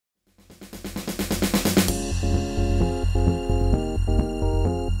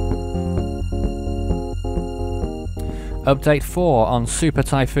Update 4 on Super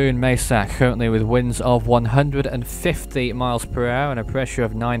Typhoon Maysak, currently with winds of 150 miles per hour and a pressure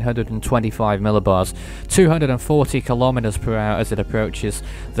of 925 millibars, 240 kilometers per hour as it approaches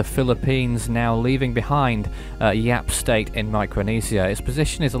the Philippines, now leaving behind Yap State in Micronesia. Its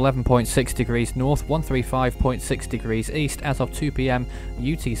position is 11.6 degrees north, 135.6 degrees east as of 2 p.m.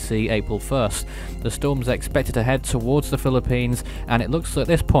 UTC April 1st. The storm is expected to head towards the Philippines, and it looks at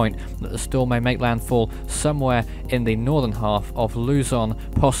this point that the storm may make landfall somewhere in the northern half of Luzon,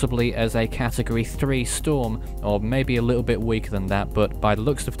 possibly as a Category 3 storm, or maybe a little bit weaker than that, but by the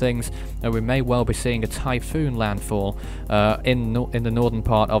looks of things we may well be seeing a typhoon landfall in the northern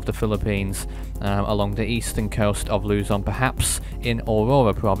part of the Philippines, along the eastern coast of Luzon, perhaps in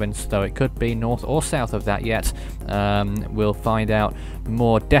Aurora province, though it could be north or south of that yet. We'll find out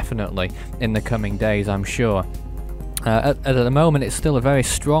more definitely in the coming days, I'm sure. At the moment it's still a very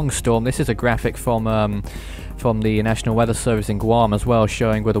strong storm. This is a graphic from the National Weather Service in Guam as well,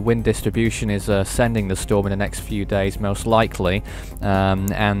 showing where the wind distribution is sending the storm in the next few days, most likely.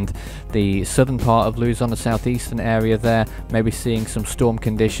 And the southern part of Luzon, the southeastern area there, may be seeing some storm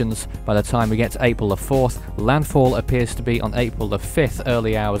conditions by the time we get to April the 4th. Landfall appears to be on April the 5th,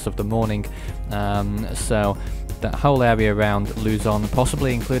 early hours of the morning. So that whole area around Luzon,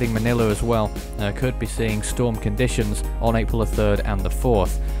 possibly including Manila as well, could be seeing storm conditions on April the 3rd and the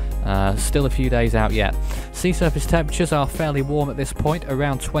 4th. Still a few days out yet. Sea surface temperatures are fairly warm at this point,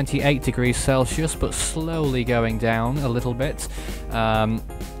 around 28 degrees Celsius, but slowly going down a little bit.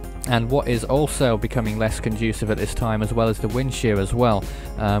 And what is also becoming less conducive at this time, as well as the wind shear as well,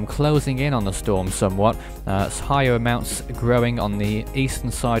 closing in on the storm somewhat. Higher amounts growing on the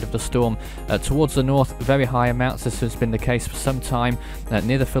eastern side of the storm. Towards the north, very high amounts. This has been the case for some time.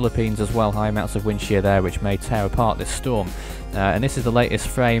 Near the Philippines as well, high amounts of wind shear there, which may tear apart this storm. And this is the latest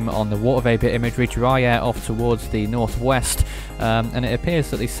frame on the water vapor imagery. Dry air off towards the northwest, and it appears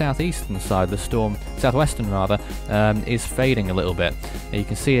that the southeastern side of the storm, southwestern rather, is fading a little bit. You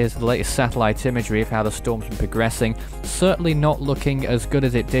can see here's the latest satellite imagery of how the storm's been progressing. Certainly not looking as good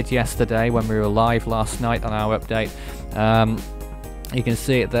as it did yesterday when we were live last night on our update. You can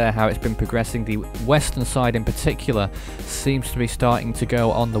see it there, how it's been progressing. The western side in particular seems to be starting to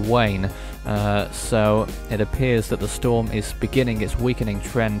go on the wane. So it appears that the storm is beginning its weakening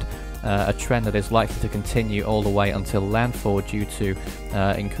trend, a trend that is likely to continue all the way until landfall due to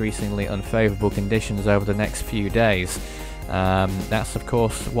increasingly unfavourable conditions over the next few days. That's of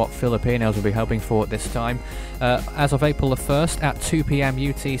course what Filipinos will be hoping for at this time. As of April the 1st at 2 p.m.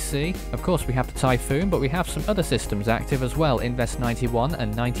 UTC, of course we have the typhoon, but we have some other systems active as well. Invest 91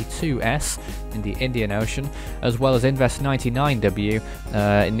 and 92S in the Indian Ocean, as well as Invest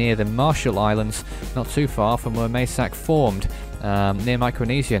 99W near the Marshall Islands, not too far from where Maysak formed, near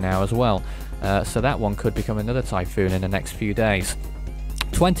Micronesia now as well. So that one could become another typhoon in the next few days.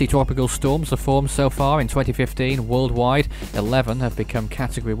 20 tropical storms have formed so far in 2015 worldwide. 11 have become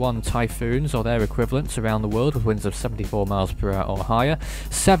Category 1 typhoons or their equivalents around the world with winds of 74 miles per hour or higher.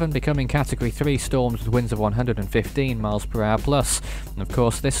 7 becoming Category 3 storms with winds of 115 miles per hour plus. And of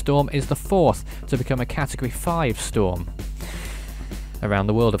course this storm is the 4th to become a Category 5 storm around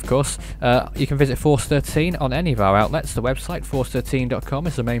the world, of course. You can visit Force 13 on any of our outlets. The website, force13.com,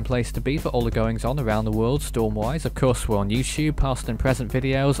 is the main place to be for all the goings-on around the world, storm-wise. Of course, we're on YouTube, past and present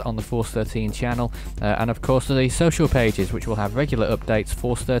videos on the Force 13 channel, and of course the social pages, which will have regular updates,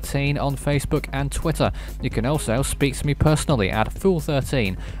 Force 13 on Facebook and Twitter. You can also speak to me personally at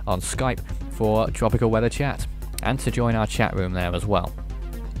Fool13 on Skype for tropical weather chat, and to join our chat room there as well.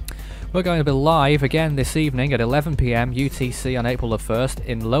 We're going to be live again this evening at 11 p.m. UTC on April the 1st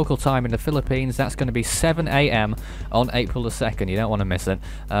in local time in the Philippines. That's going to be 7 a.m. on April the 2nd. You don't want to miss it.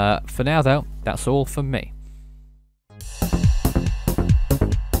 For now, though, that's all from me.